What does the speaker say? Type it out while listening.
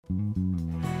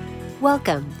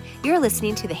Welcome. You're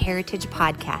listening to the Heritage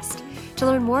Podcast. To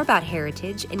learn more about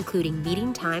Heritage, including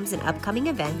meeting times and upcoming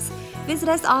events, visit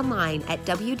us online at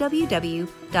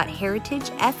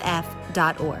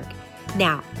www.heritageff.org.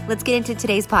 Now, let's get into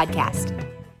today's podcast. In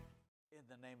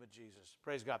the name of Jesus.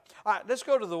 Praise God. All right, let's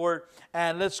go to the Word,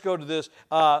 and let's go to this.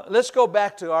 Let's go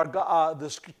back to our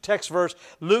this text verse,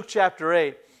 Luke chapter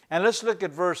 8. And let's look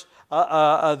at verse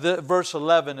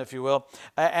 11, if you will.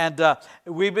 And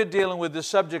we've been dealing with this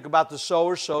subject about the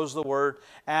sower sows the word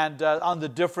and on the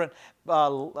different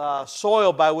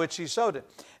soil by which he sowed it.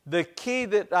 The key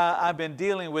that I've been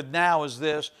dealing with now is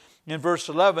this. In verse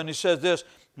 11, he says this,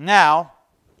 "Now,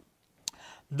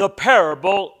 the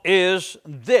parable is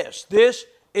this." This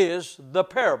is the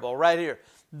parable right here.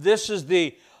 This is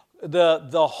the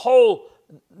whole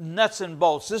nuts and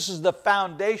bolts. This is the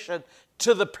foundation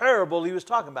to the parable he was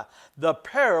talking about. The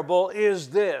parable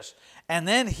is this. And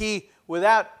then he,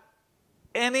 without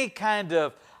any kind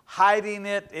of hiding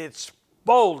it, it's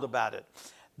bold about it.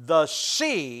 The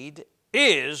seed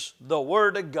is the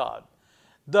Word of God.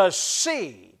 The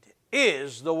seed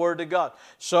is the Word of God.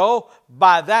 So,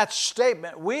 by that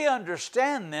statement, we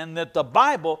understand then that the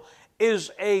Bible is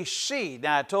a seed.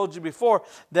 Now, I told you before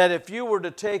that if you were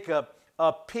to take a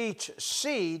peach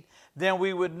seed, then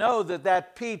we would know that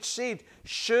that peach seed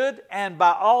should, and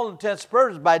by all intents and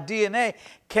purposes, by DNA,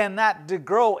 cannot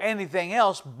grow anything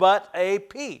else but a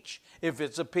peach, if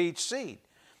it's a peach seed.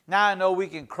 Now I know we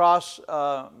can cross,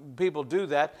 people do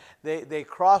that. They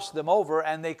cross them over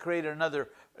and they create another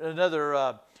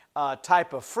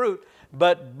type of fruit.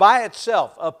 But by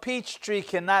itself, a peach tree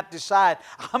cannot decide,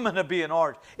 I'm going to be an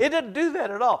orange. It doesn't do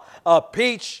that at all. A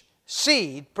peach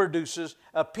seed produces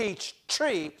a peach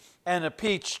tree, and a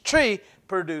peach tree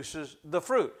produces the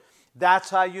fruit.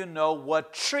 That's how you know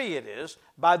what tree it is,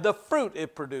 by the fruit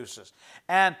it produces.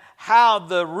 And how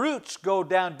the roots go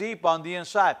down deep on the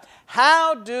inside.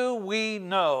 How do we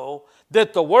know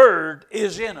that the Word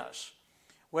is in us?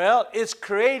 Well, it's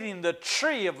creating the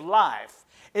tree of life.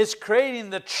 It's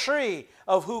creating the tree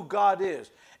of who God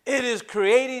is. It is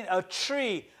creating a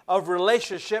tree of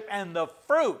relationship, and the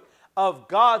fruit of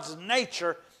God's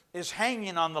nature is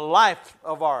hanging on the life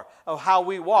of how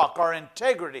we walk, our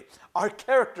integrity, our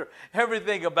character,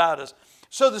 everything about us.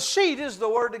 So the seed is the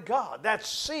Word of God. That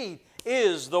seed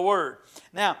is the Word.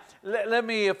 Now, let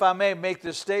me, if I may, make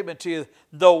this statement to you.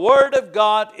 The Word of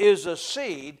God is a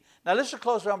seed. Now listen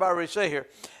close to what I'm about to say here.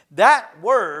 That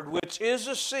Word, which is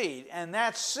a seed, and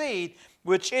that seed,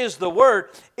 which is the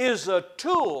Word, is a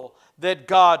tool that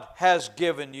God has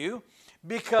given you.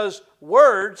 Because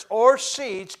words or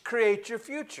seeds create your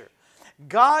future.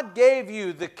 God gave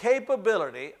you the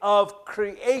capability of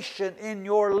creation in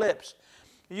your lips.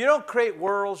 You don't create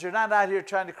worlds. You're not out here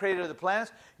trying to create other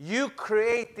planets. You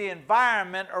create the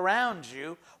environment around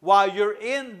you while you're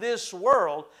in this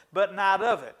world, but not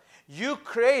of it. You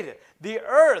create it. The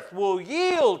earth will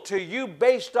yield to you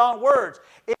based on words.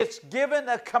 It's given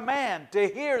a command to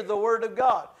hear the Word of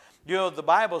God. You know, the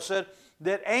Bible said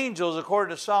that angels,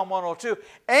 according to Psalm 102,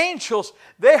 angels,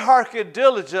 they hearken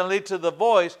diligently to the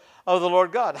voice of the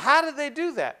Lord God. How did they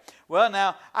do that? Well,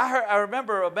 now, I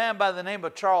remember a man by the name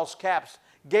of Charles Capps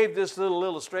gave this little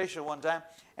illustration one time,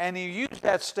 and he used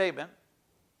that statement.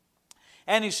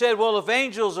 And he said, well, if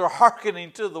angels are hearkening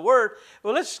to the Word,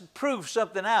 well, let's prove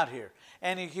something out here.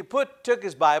 And he took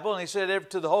his Bible, and he said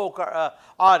to the whole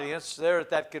audience there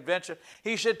at that convention,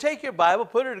 he said, take your Bible,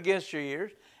 put it against your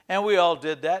ears. And we all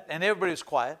did that, and everybody was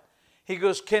quiet. He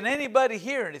goes, can anybody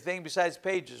hear anything besides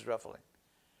pages ruffling?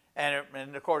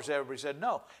 And of course, everybody said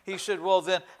no. He said, well,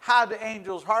 then how do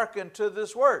angels hearken to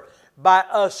this word? By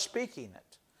us speaking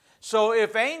it. So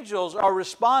if angels are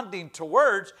responding to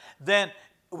words, then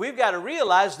we've got to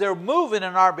realize they're moving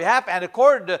in our behalf. And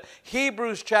according to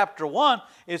Hebrews chapter 1,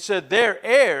 it said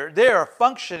they are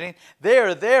functioning, they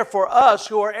are there for us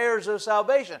who are heirs of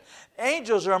salvation.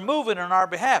 Angels are moving in our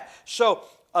behalf. So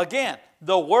again,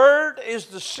 the Word is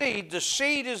the seed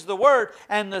is the Word,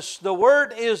 and the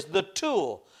Word is the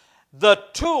tool. The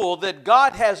tool that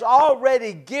God has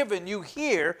already given you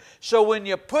here, so when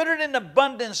you put it in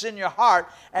abundance in your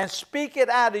heart and speak it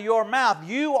out of your mouth,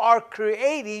 you are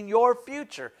creating your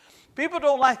future. People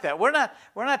don't like that. We're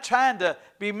not trying to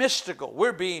be mystical.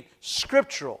 We're being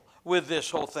scriptural with this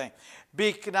whole thing.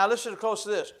 Now listen close to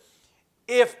this.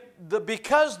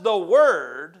 Because the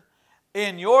Word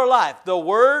in your life, the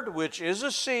Word which is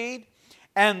a seed,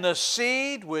 and the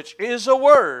seed which is a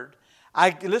word,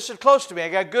 listen close to me, I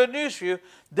got good news for you.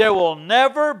 There will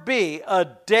never be a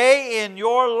day in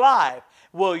your life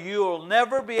where you'll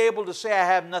never be able to say, I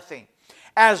have nothing.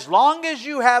 As long as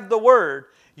you have the Word,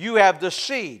 you have the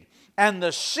seed. and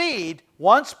the seed,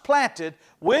 once planted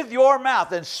with your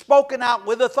mouth and spoken out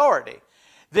with authority,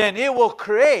 then it will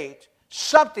create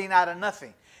something out of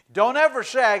nothing. Don't ever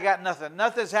say, I got nothing.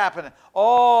 Nothing's happening.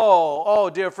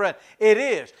 Oh, dear friend, it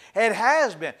is. It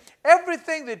has been.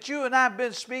 Everything that you and I have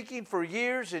been speaking for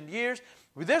years and years,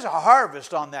 there's a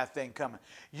harvest on that thing coming.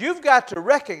 You've got to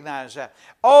recognize that.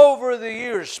 Over the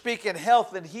years, speaking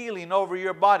health and healing over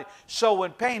your body. So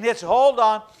when pain hits, hold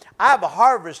on, I have a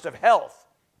harvest of health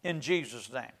in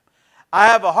Jesus' name. I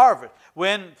have a harvest.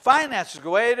 When finances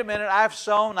go, wait a minute, I've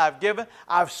sown, I've given,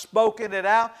 I've spoken it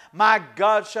out. My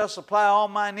God shall supply all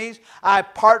my needs. I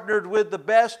partnered with the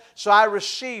best, so I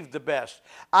received the best.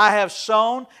 I have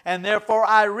sown, and therefore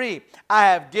I reap. I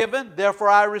have given, therefore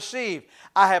I receive.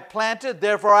 I have planted,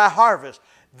 therefore I harvest.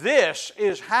 This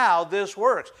is how this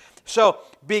works. So,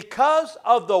 because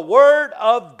of the Word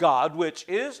of God, which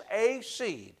is a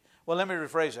seed. Well, let me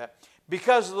rephrase that.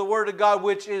 Because of the Word of God,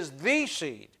 which is the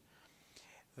seed.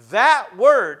 That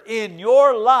word in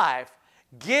your life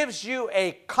gives you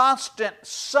a constant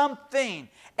something,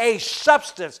 a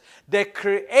substance that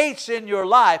creates in your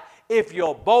life if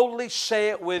you'll boldly say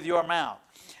it with your mouth.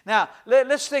 Now,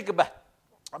 let's think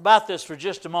about this for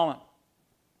just a moment.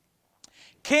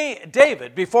 King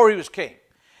David, before he was king,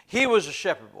 he was a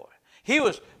shepherd boy. He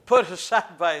was put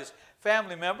aside by his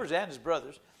family members and his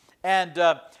brothers. And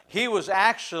he was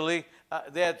actually,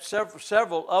 they had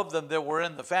several of them that were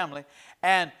in the family.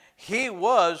 And he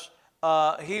was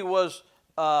not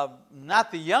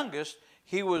the youngest.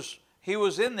 He was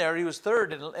in there. He was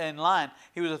third in line.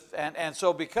 And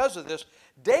so because of this,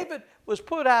 David was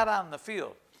put out on the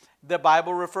field. The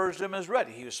Bible refers to him as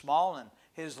ruddy. He was small, and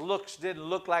his looks didn't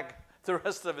look like the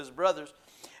rest of his brothers.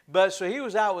 But so he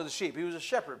was out with the sheep. He was a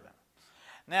shepherdman.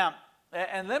 Now,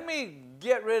 and let me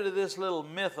get rid of this little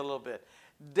myth a little bit.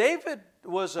 David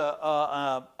was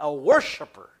a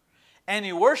worshiper. And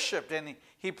he worshiped, and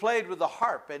he played with the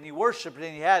harp, and he worshiped,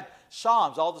 and he had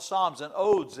psalms, all the psalms and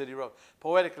odes that he wrote,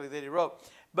 poetically that he wrote.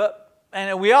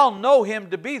 And we all know him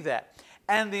to be that.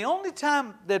 And the only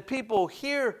time that people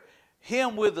hear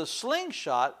him with a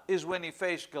slingshot is when he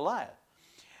faced Goliath.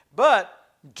 But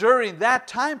during that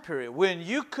time period, when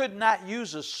you could not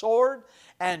use a sword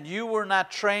and you were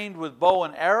not trained with bow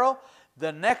and arrow,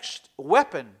 the next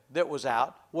weapon that was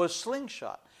out was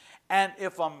slingshot. And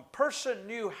if a person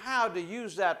knew how to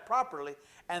use that properly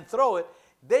and throw it,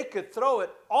 they could throw it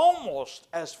almost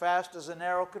as fast as an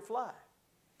arrow could fly.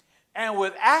 And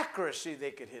with accuracy,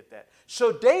 they could hit that.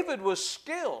 So David was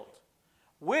skilled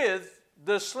with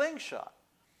the slingshot.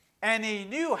 And he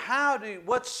knew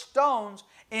what stones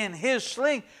in his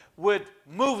sling would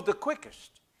move the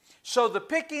quickest. So the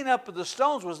picking up of the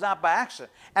stones was not by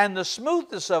accident. And the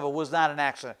smoothness of it was not an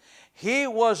accident. He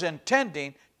was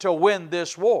intending to win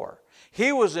this war.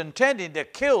 He was intending to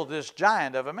kill this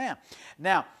giant of a man.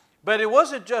 Now, but it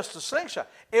wasn't just the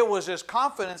slingshot. It was his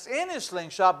confidence in his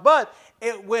slingshot, but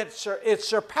it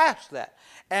surpassed that.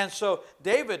 And so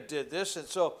David did this, and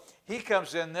so he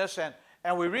comes in this,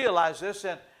 and we realize this,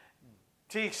 and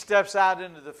he steps out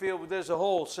into the field. There's a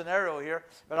whole scenario here,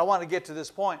 but I want to get to this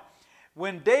point.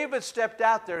 When David stepped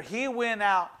out there, he went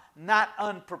out not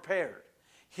unprepared.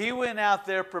 He went out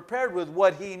there prepared with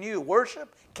what he knew.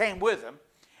 Worship came with him,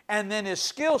 and then his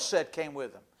skill set came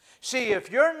with him. See,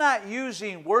 if you're not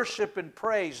using worship and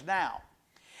praise now,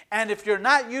 and if you're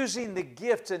not using the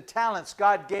gifts and talents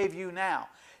God gave you now,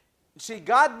 see,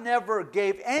 God never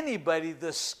gave anybody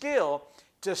the skill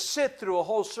to sit through a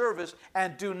whole service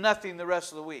and do nothing the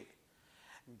rest of the week.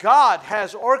 God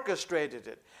has orchestrated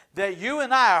it, that you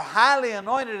and I are highly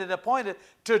anointed and appointed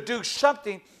to do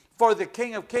something for the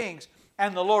King of Kings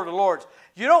and the Lord of Lords.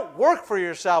 You don't work for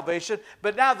your salvation,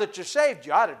 but now that you're saved,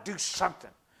 you ought to do something.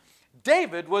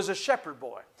 David was a shepherd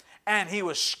boy, and he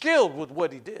was skilled with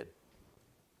what he did.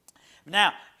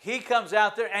 Now, he comes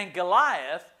out there, and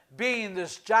Goliath, being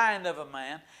this giant of a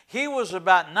man, he was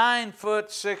about 9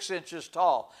 foot 6 inches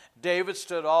tall. David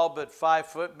stood all but 5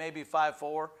 foot, maybe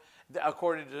 5'4".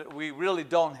 According to, we really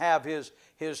don't have his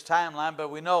timeline, but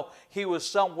we know he was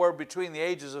somewhere between the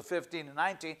ages of 15 and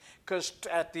 19, because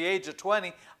at the age of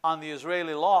 20, on the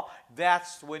Israeli law,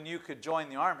 that's when you could join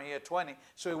the army at 20.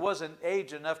 So he wasn't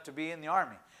age enough to be in the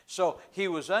army. So he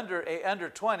was under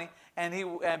 20,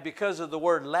 and because of the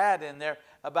word lad in there,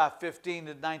 about 15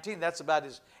 to 19, that's about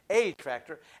his age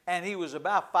factor, and he was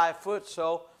about 5 foot.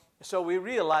 So we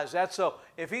realize that. So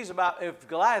if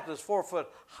Goliath was 4 foot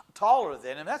taller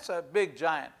than him, that's a big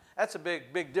giant. That's a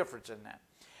big difference in that.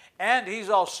 And he's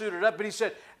all suited up. But he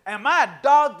said, am I a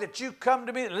dog that you come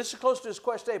to me? And listen close to this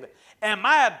question statement. Am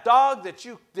I a dog that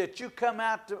you come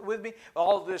out with me?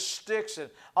 All this sticks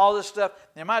and all this stuff.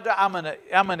 Am I a dog?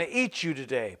 I'm gonna eat you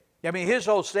today. I mean, his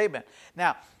whole statement.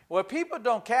 Now, what people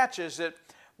don't catch is that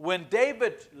when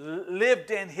David lived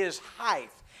in his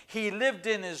height, he lived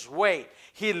in his weight,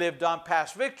 he lived on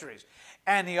past victories.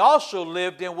 And he also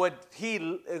lived in what he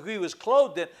was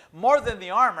clothed in. More than the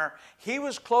armor, he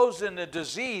was clothed in a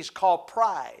disease called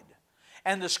pride.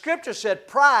 And the scripture said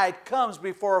pride comes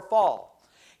before a fall.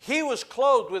 He was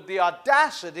clothed with the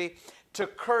audacity to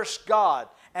curse God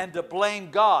and to blame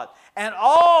God. And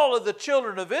all of the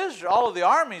children of Israel, all of the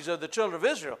armies of the children of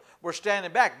Israel were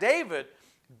standing back. David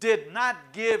did not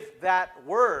give that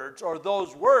words or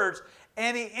those words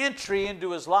any entry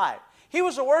into his life. He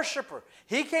was a worshiper.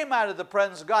 He came out of the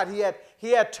presence of God. He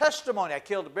had testimony. I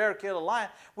killed a bear, killed a lion.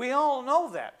 We all know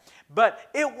that. But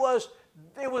it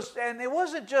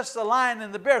wasn't just the lion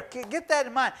and the bear. Get that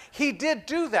in mind. He did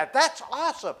do that. That's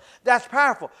awesome. That's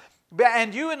powerful.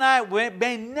 And you and I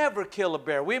may never kill a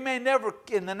bear. We may never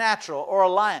in the natural or a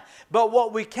lion. But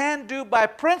what we can do by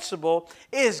principle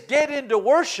is get into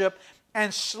worship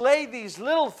and slay these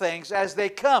little things as they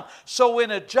come. So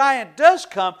when a giant does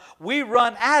come, we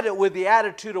run at it with the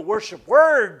attitude of worship.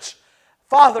 Words,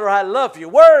 Father, I love you.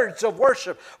 Words of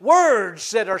worship.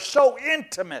 Words that are so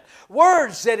intimate.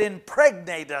 Words that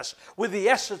impregnate us with the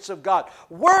essence of God.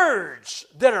 Words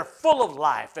that are full of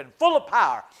life and full of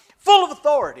power, full of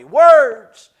authority.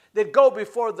 Words that go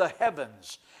before the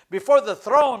heavens, before the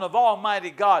throne of Almighty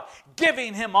God,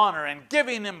 giving Him honor and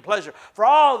giving Him pleasure for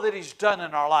all that He's done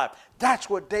in our life. That's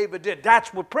what David did.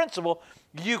 That's what principle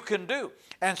you can do.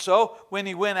 And so when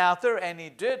he went out there and he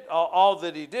did all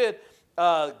that he did,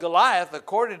 Goliath,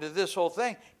 according to this whole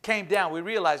thing, came down. We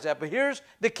realize that. But here's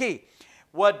the key.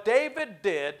 What David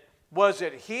did was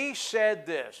that he said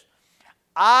this,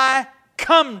 I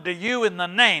come to you in the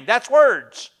name. That's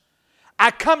words.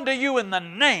 I come to you in the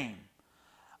name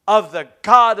of the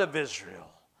God of Israel.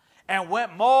 And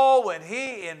went more when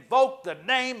he invoked the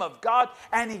name of God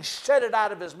and he said it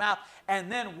out of his mouth. And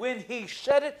then when he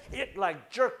said it, it like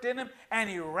jerked in him and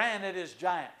he ran at his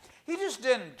giant. He just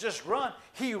didn't just run.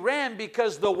 He ran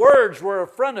because the words were in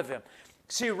front of him.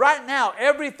 See, right now,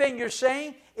 everything you're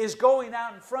saying is going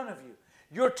out in front of you.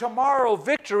 Your tomorrow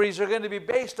victories are going to be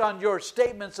based on your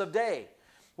statements of day.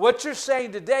 What you're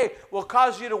saying today will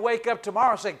cause you to wake up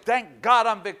tomorrow saying, thank God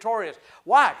I'm victorious.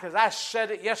 Why? Because I said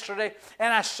it yesterday,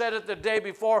 and I said it the day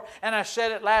before, and I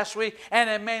said it last week, and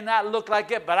it may not look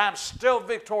like it, but I'm still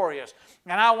victorious.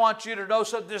 And I want you to know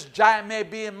something. This giant may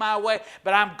be in my way,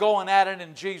 but I'm going at it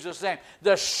in Jesus' name.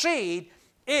 The seed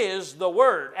is the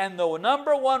word. And the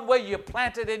number one way you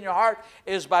plant it in your heart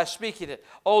is by speaking it.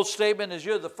 Old statement is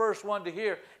you're the first one to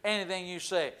hear anything you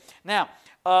say. Now,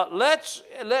 let's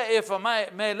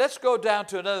go down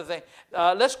to another thing.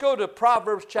 Let's go to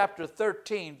Proverbs chapter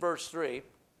 13, verse 3.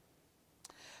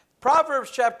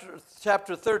 Proverbs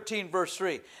chapter 13, verse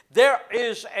 3. There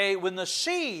is when the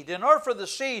seed, in order for the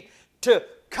seed to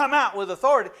come out with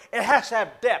authority, it has to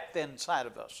have depth inside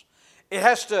of us. It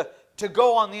has to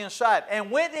go on the inside. And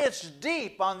when it's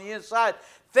deep on the inside,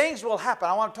 things will happen.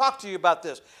 I want to talk to you about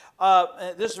this.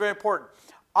 This is very important.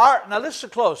 Now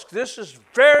listen close. This is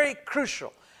very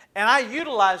crucial. And I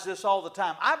utilize this all the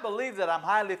time. I believe that I'm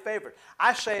highly favored.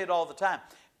 I say it all the time.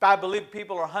 If I believe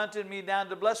people are hunting me down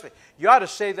to bless me, you ought to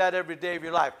say that every day of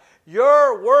your life.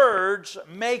 Your words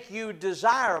make you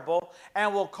desirable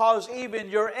and will cause even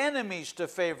your enemies to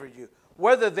favor you,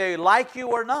 whether they like you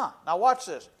or not. Now watch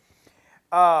this.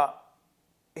 Proverbs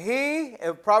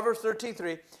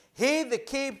 13:3, he that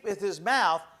keepeth his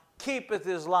mouth keepeth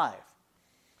his life.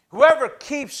 Whoever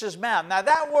keeps his mouth. Now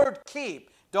that word keep,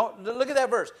 don't look at that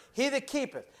verse. He that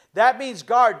keepeth. That means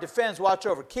guard, defends, watch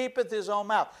over. Keepeth his own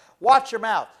mouth. Watch your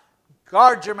mouth.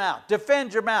 Guard your mouth.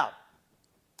 Defend your mouth.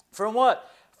 From what?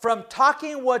 From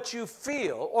talking what you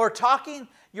feel, or talking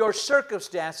your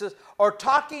circumstances, or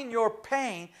talking your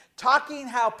pain, talking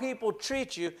how people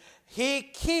treat you. He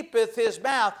keepeth his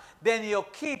mouth, then he'll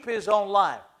keep his own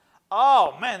life.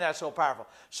 Oh, man, that's so powerful.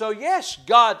 So, yes,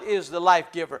 God is the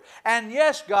life giver. And,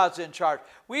 yes, God's in charge.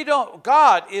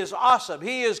 God is awesome.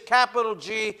 He is capital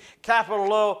G,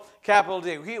 capital O, capital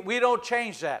D. We don't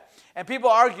change that. And people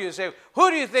argue and say, who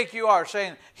do you think you are?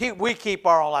 Saying, we keep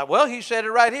our own life. Well, he said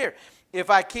it right here. If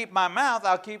I keep my mouth,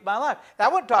 I'll keep my life. Now,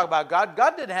 I wouldn't talk about God.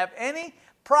 God didn't have any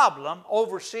problem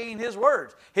overseeing His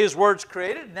words. His words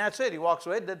created, and that's it. He walks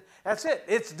away. That's it.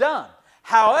 It's done.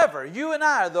 However, you and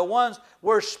I are the ones,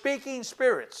 we're speaking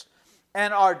spirits.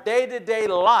 And our day-to-day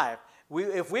life,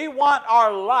 If we want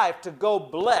our life to go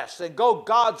blessed and go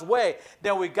God's way,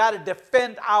 then we got to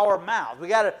defend our mouth. We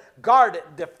got to guard it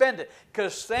and defend it,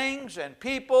 because things and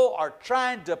people are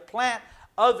trying to plant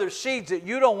other seeds that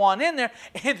you don't want in there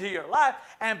into your life.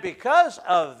 And because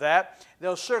of that,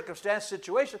 those circumstances,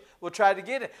 situations will try to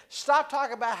get it. Stop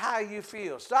talking about how you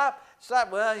feel. Stop.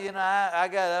 Well, you know, I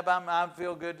got up. I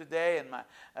feel good today,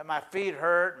 and my feet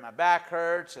hurt, and my back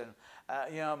hurts, and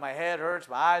you know, my head hurts,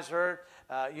 my eyes hurt,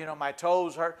 you know, my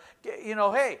toes hurt. You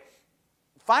know, hey,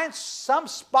 find some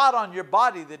spot on your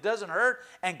body that doesn't hurt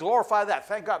and glorify that.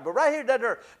 Thank God. But right here, it doesn't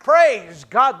hurt. Praise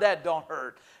God that don't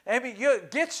hurt. I mean, you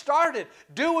get started.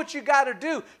 Do what you got to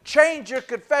do. Change your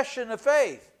confession of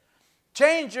faith.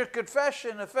 Change your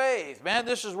confession of faith. Man,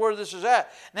 this is where this is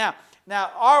at. Now,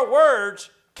 our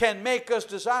words can make us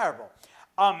desirable.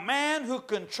 A man who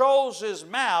controls his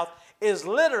mouth is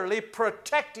literally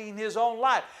protecting his own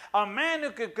life. A man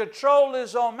who can control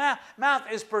his own mouth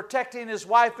is protecting his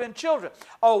wife and children.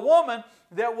 A woman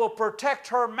that will protect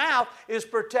her mouth is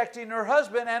protecting her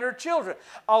husband and her children.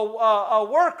 A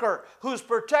worker who's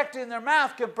protecting their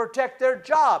mouth can protect their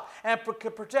job and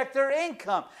can protect their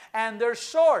income and their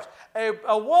source.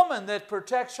 A woman that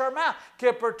protects her mouth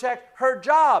can protect her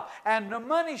job and the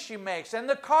money she makes and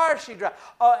the car she drives.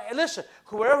 Listen,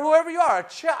 whoever you are,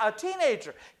 a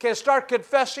teenager can start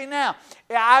confessing now.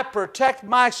 I protect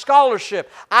my scholarship.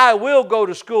 I will go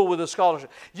to school with a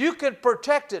scholarship. You can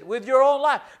protect it with your own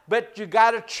life, but you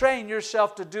got to train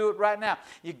yourself to do it right now.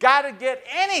 You got to get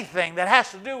anything that has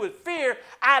to do with fear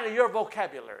out of your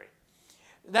vocabulary.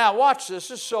 Now watch this.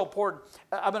 This is so important.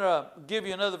 I'm going to give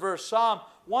you another verse. Psalm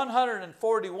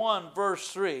 141 verse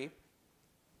 3.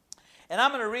 And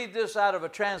I'm going to read this out of a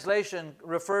translation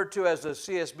referred to as the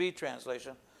CSB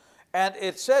translation. And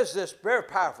it says this, very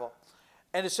powerful.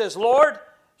 And it says, Lord,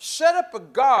 set up a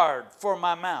guard for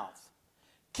my mouth.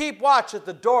 Keep watch at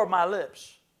the door of my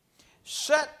lips.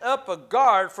 Set up a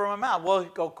guard for my mouth. Well,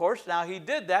 of course, now he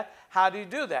did that. How do you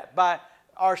do that? By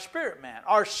our spirit man.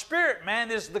 Our spirit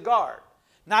man is the guard,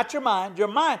 not your mind. Your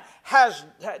mind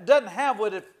doesn't have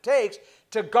what it takes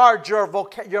to guard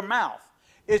your mouth.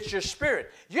 It's your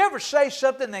spirit. You ever say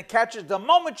something that catches, the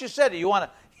moment you said it, you want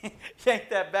to yank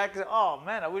that back and say, oh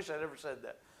man, I wish I'd never said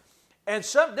that. And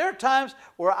there are times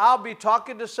where I'll be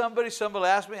talking to somebody will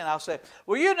ask me, and I'll say,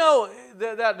 well, you know,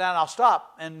 that, and I'll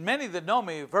stop. And many that know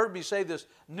me have heard me say this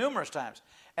numerous times.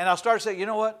 And I'll start saying, you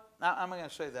know what? I'm going to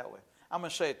say it that way. I'm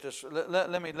going to say it this.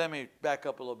 Let me back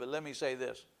up a little bit. Let me say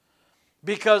this.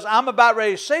 Because I'm about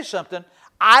ready to say something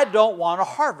I don't want to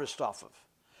harvest off of.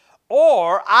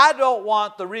 Or I don't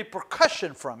want the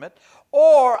repercussion from it.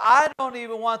 Or I don't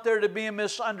even want there to be a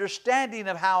misunderstanding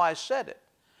of how I said it.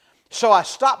 So I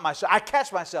stop myself. I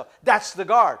catch myself. That's the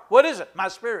guard. What is it? My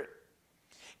spirit.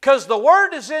 Because the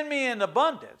word is in me in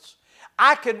abundance.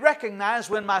 I can recognize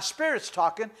when my spirit's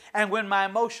talking and when my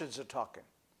emotions are talking.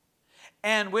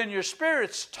 And when your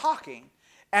spirit's talking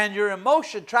and your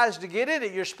emotion tries to get in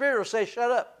it, your spirit will say, shut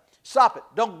up. Stop it.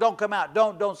 Don't come out.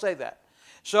 Don't say that.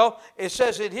 So it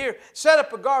says it here, set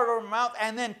up a guard over my mouth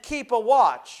and then keep a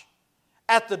watch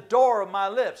at the door of my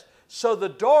lips. So the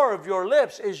door of your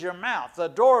lips is your mouth. The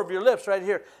door of your lips right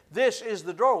here. This is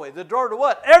the doorway. The door to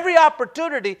what? Every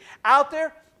opportunity out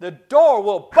there, the door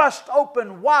will bust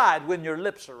open wide when your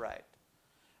lips are right.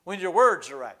 When your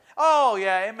words are right. Oh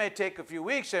yeah, it may take a few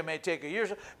weeks, it may take a year,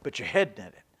 but you're heading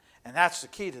at it. And that's the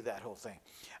key to that whole thing.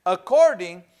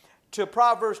 According to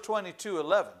Proverbs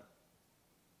 22:11,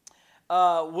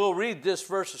 we'll read this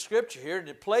verse of Scripture here, and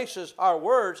it places our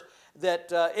words that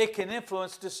it can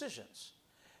influence decisions.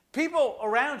 People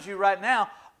around you right now,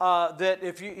 that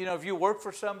if you work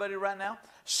for somebody right now,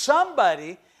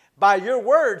 somebody by your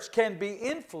words can be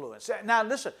influenced. Now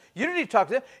listen, you don't need to talk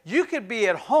to them. You could be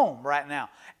at home right now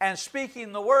and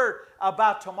speaking the word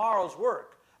about tomorrow's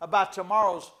work, about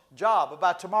tomorrow's job,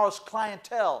 about tomorrow's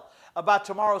clientele, about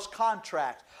tomorrow's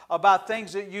contract, about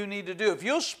things that you need to do. If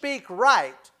you'll speak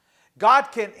right,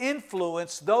 God can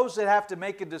influence those that have to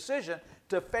make a decision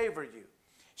to favor you.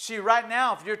 See, right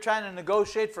now, if you're trying to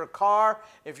negotiate for a car,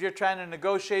 if you're trying to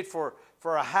negotiate for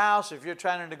a house, if you're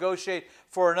trying to negotiate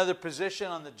for another position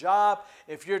on the job,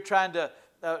 if you're trying to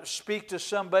speak to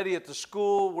somebody at the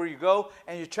school where you go,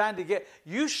 and you're trying to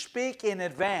you speak in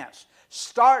advance.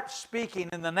 Start speaking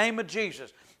in the name of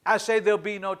Jesus. I say there'll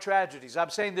be no tragedies. I'm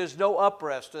saying there's no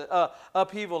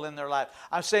upheaval in their life.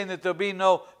 I'm saying that there'll be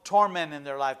no torment in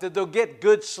their life, that they'll get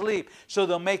good sleep so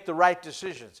they'll make the right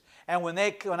decisions. And when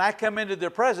I come into their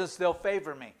presence, they'll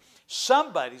favor me.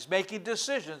 Somebody's making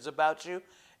decisions about you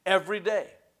every day.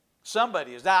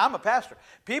 Somebody is. Now, I'm a pastor.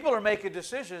 People are making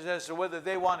decisions as to whether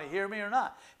they want to hear me or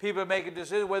not. People are making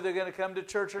decisions whether they're going to come to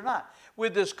church or not.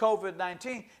 With this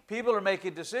COVID-19, people are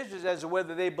making decisions as to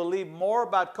whether they believe more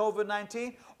about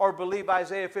COVID-19 or believe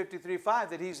Isaiah 53:5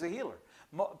 that he's the healer.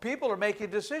 People are making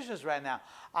decisions right now.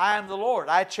 I am the Lord.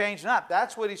 I change not.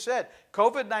 That's what he said.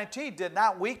 COVID-19 did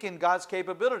not weaken God's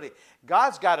capability.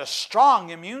 God's got a strong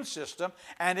immune system,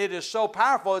 and it is so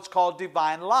powerful, it's called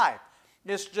divine life.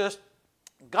 It's just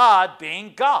God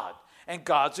being God, and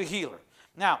God's a healer.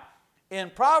 Now,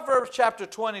 in Proverbs chapter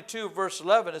 22, verse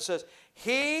 11, it says,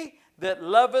 he that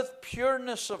loveth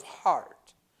pureness of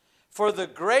heart, for the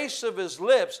grace of his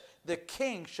lips, the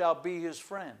king shall be his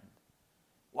friend.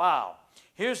 Wow.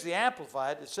 Here's the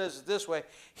Amplified. It says it this way,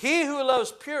 he who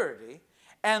loves purity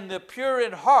and the pure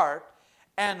in heart,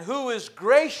 and who is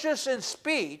gracious in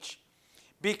speech,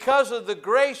 because of the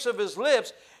grace of his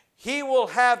lips, he will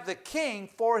have the king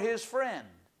for his friend.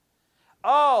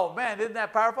 Oh, man, isn't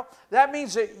that powerful? That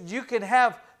means that you can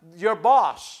have your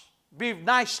boss be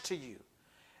nice to you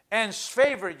and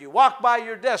favor you. Walk by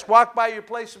your desk, walk by your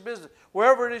place of business,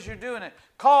 wherever it is you're doing it.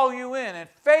 Call you in and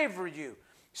favor you.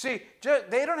 See,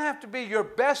 they don't have to be your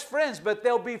best friends, but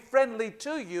they'll be friendly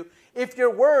to you if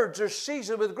your words are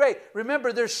seasoned with grace.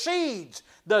 Remember, they're seeds.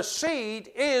 The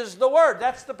seed is the word.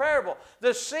 That's the parable.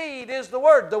 The seed is the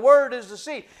word. The word is the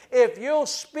seed. If you'll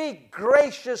speak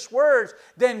gracious words,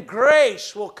 then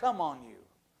grace will come on you.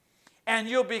 And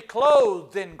you'll be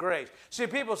clothed in grace. See,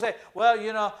 people say, well,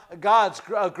 you know, God's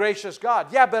a gracious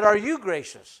God. Yeah, but are you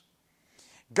gracious?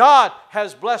 God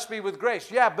has blessed me with grace.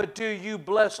 Yeah, but do you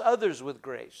bless others with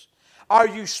grace? Are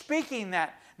you speaking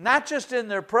that, not just in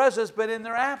their presence, but in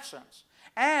their absence,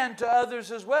 and to others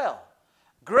as well?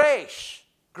 Grace,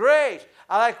 grace.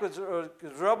 I like what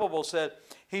Zerubbabel said.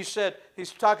 He said,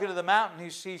 he's talking to the mountain.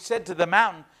 He said to the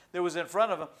mountain that was in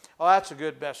front of him, oh, that's a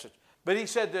good message. But he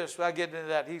said this, I'll get into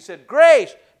that. He said,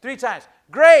 grace, 3 times.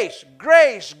 Grace,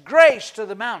 grace, grace to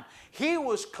the mountain. He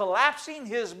was collapsing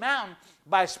his mountain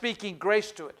by speaking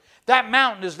grace to it. That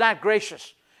mountain is not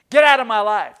gracious. Get out of my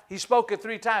life. He spoke it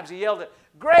 3 times. He yelled it,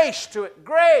 grace to it,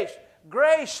 grace,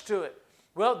 grace to it.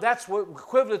 Well, that's what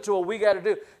equivalent to what we got to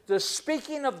do. The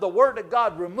speaking of the Word of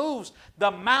God removes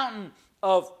the mountain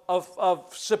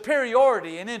of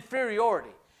superiority and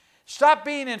inferiority. Stop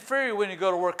being inferior when you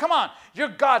go to work. Come on, you're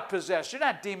God-possessed. You're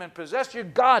not demon-possessed. You're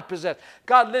God-possessed.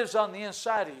 God lives on the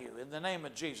inside of you in the name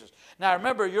of Jesus. Now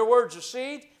remember, your words are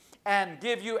seed and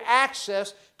give you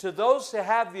access to those who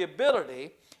have the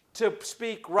ability to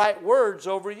speak right words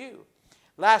over you.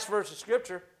 Last verse of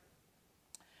Scripture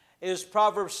is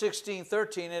Proverbs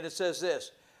 16:13, and it says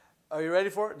this. Are you ready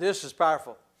for it? This is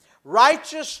powerful.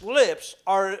 Righteous lips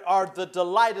are the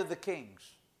delight of the kings,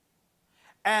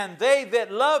 and they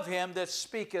that love him that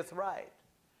speaketh right.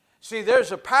 See,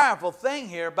 there's a powerful thing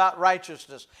here about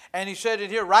righteousness. And he said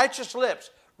it here, righteous lips,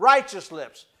 righteous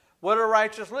lips. What are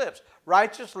righteous lips?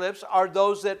 Righteous lips are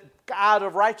those that out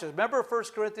of righteousness. Remember 1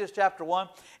 Corinthians chapter 1?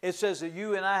 It says that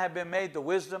you and I have been made the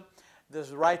wisdom, the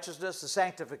righteousness, the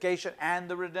sanctification, and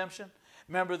the redemption.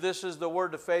 Remember, this is the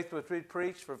word of faith which we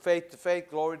preach, from faith to faith,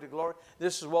 glory to glory.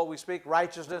 This is what we speak.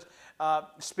 Righteousness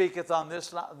speaketh on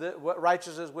this,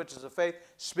 righteousness which is of faith,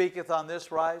 speaketh on this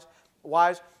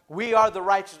wise. We are the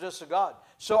righteousness of God.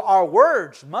 So our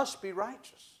words must be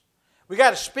righteous. We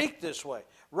got to speak this way.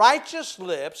 Righteous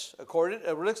lips, according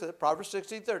to Proverbs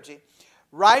 16:13,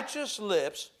 righteous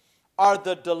lips are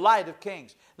the delight of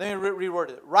kings. Let me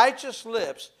reword it. Righteous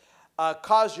lips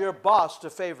cause your boss to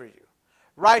favor you.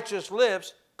 Righteous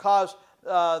lips cause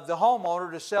the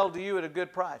homeowner to sell to you at a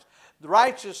good price. The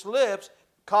righteous lips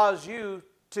cause you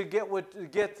to get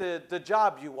the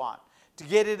job you want, to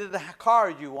get into the car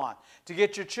you want, to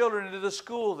get your children into the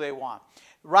school they want.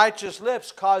 Righteous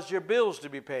lips cause your bills to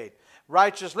be paid.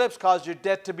 Righteous lips cause your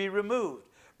debt to be removed.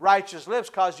 Righteous lips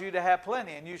cause you to have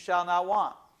plenty and you shall not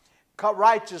want.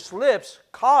 Righteous lips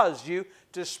cause you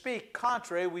to speak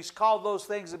contrary. We call those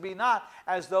things that be not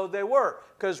as though they were,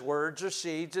 because words are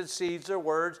seeds and seeds are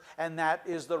words, and that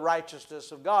is the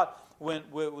righteousness of God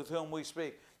with whom we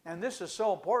speak. And this is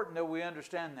so important that we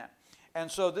understand that.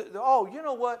 And so, you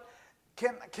know what?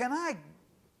 Can I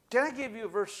give you a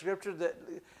verse of Scripture that,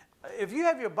 if you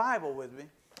have your Bible with me,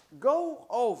 go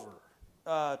over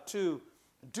to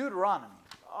Deuteronomy.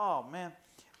 Oh, man.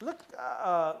 Look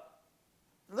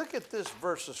at this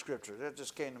verse of Scripture. That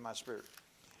just came to my spirit.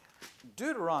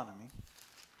 Deuteronomy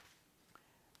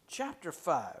chapter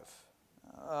 5.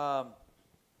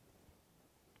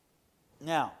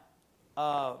 Now,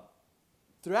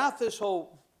 throughout this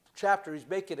whole chapter, he's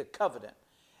making a covenant.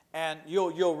 And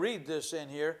you'll read this in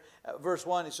here. Verse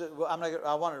 1, he said, well,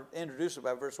 I want to introduce it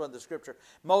by verse 1 of the scripture.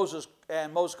 Moses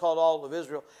called all of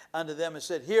Israel unto them and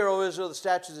said, Hear, O Israel, the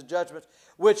statutes and judgments,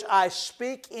 which I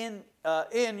speak in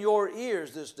your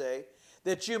ears this day,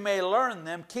 that you may learn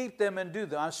them, keep them, and do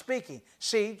them. I'm speaking.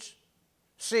 Seeds.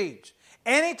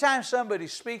 Anytime somebody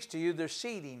speaks to you, they're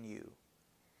seeding you.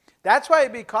 That's why you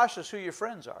be cautious who your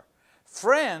friends are.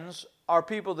 Friends are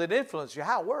people that influence you.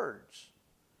 How? Words.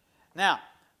 Now,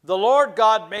 the Lord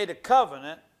God made a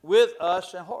covenant with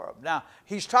us in Horeb. Now,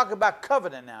 he's talking about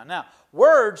covenant now. Now,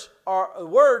 words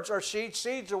are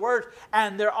seeds are words,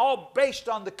 and they're all based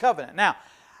on the covenant. Now,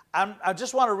 I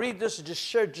just want to read this and just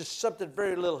share just something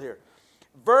very little here.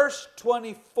 Verse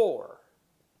 24.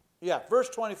 Yeah, verse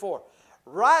 24.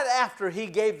 Right after he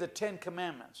gave the 10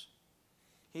 commandments,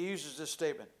 he uses this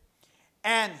statement.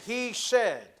 And he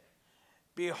said,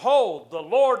 Behold, the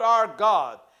Lord our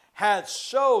God hath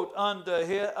showed unto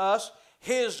us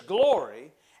his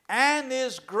glory and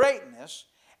his greatness,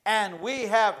 and we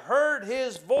have heard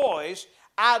his voice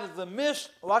out of the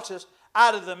midst, watch this,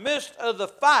 out of the midst of the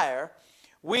fire.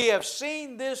 We have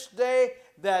seen this day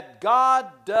that God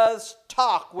does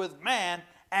talk with man,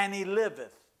 and he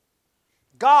liveth.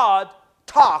 God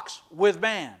talks with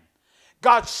man.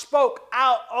 God spoke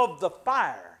out of the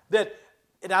fire.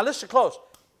 Now listen close.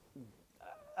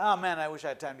 Oh man, I wish I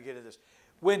had time to get into this.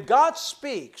 When God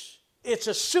speaks, it's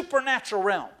a supernatural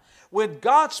realm. When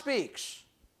God speaks,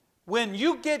 when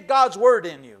you get God's word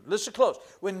in you, listen close.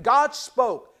 When God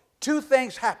spoke, two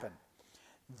things happened.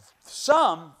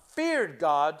 Some feared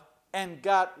God and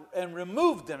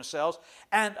removed themselves,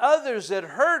 and others that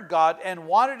heard God and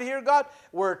wanted to hear God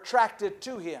were attracted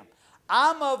to him.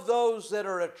 I'm of those that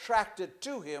are attracted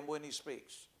to him when he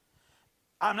speaks.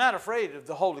 I'm not afraid of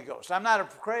the Holy Ghost. I'm not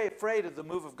afraid of the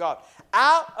move of God.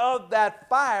 Out of that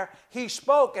fire, he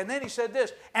spoke, and then he said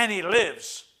this, and he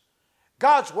lives.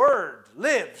 God's word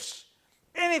lives.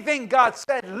 Anything God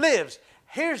said lives.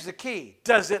 Here's the key.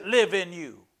 Does it live in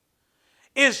you?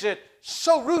 Is it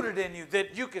so rooted in you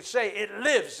that you could say, it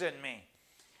lives in me?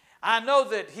 I know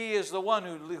that he is the one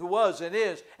who was and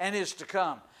is to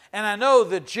come. And I know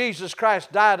that Jesus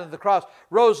Christ died on the cross,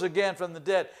 rose again from the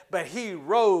dead, but he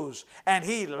rose and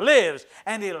he lives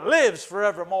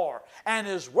forevermore. And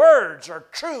his words are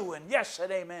true and yes and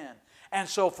amen. And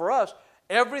so for us,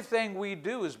 everything we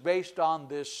do is based on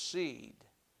this seed.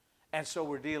 And so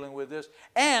we're dealing with this.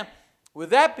 And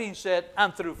with that being said,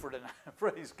 I'm through for tonight.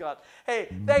 Praise God. Hey,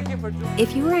 thank you for joining.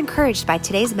 If you were encouraged by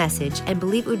today's message and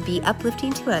believe it would be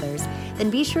uplifting to others, then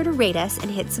be sure to rate us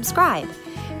and hit subscribe.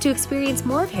 To experience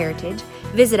more of Heritage,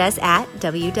 visit us at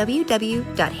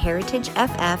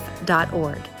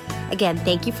www.heritageff.org. Again,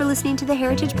 thank you for listening to the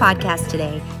Heritage Podcast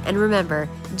today. And remember,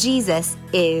 Jesus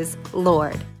is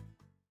Lord.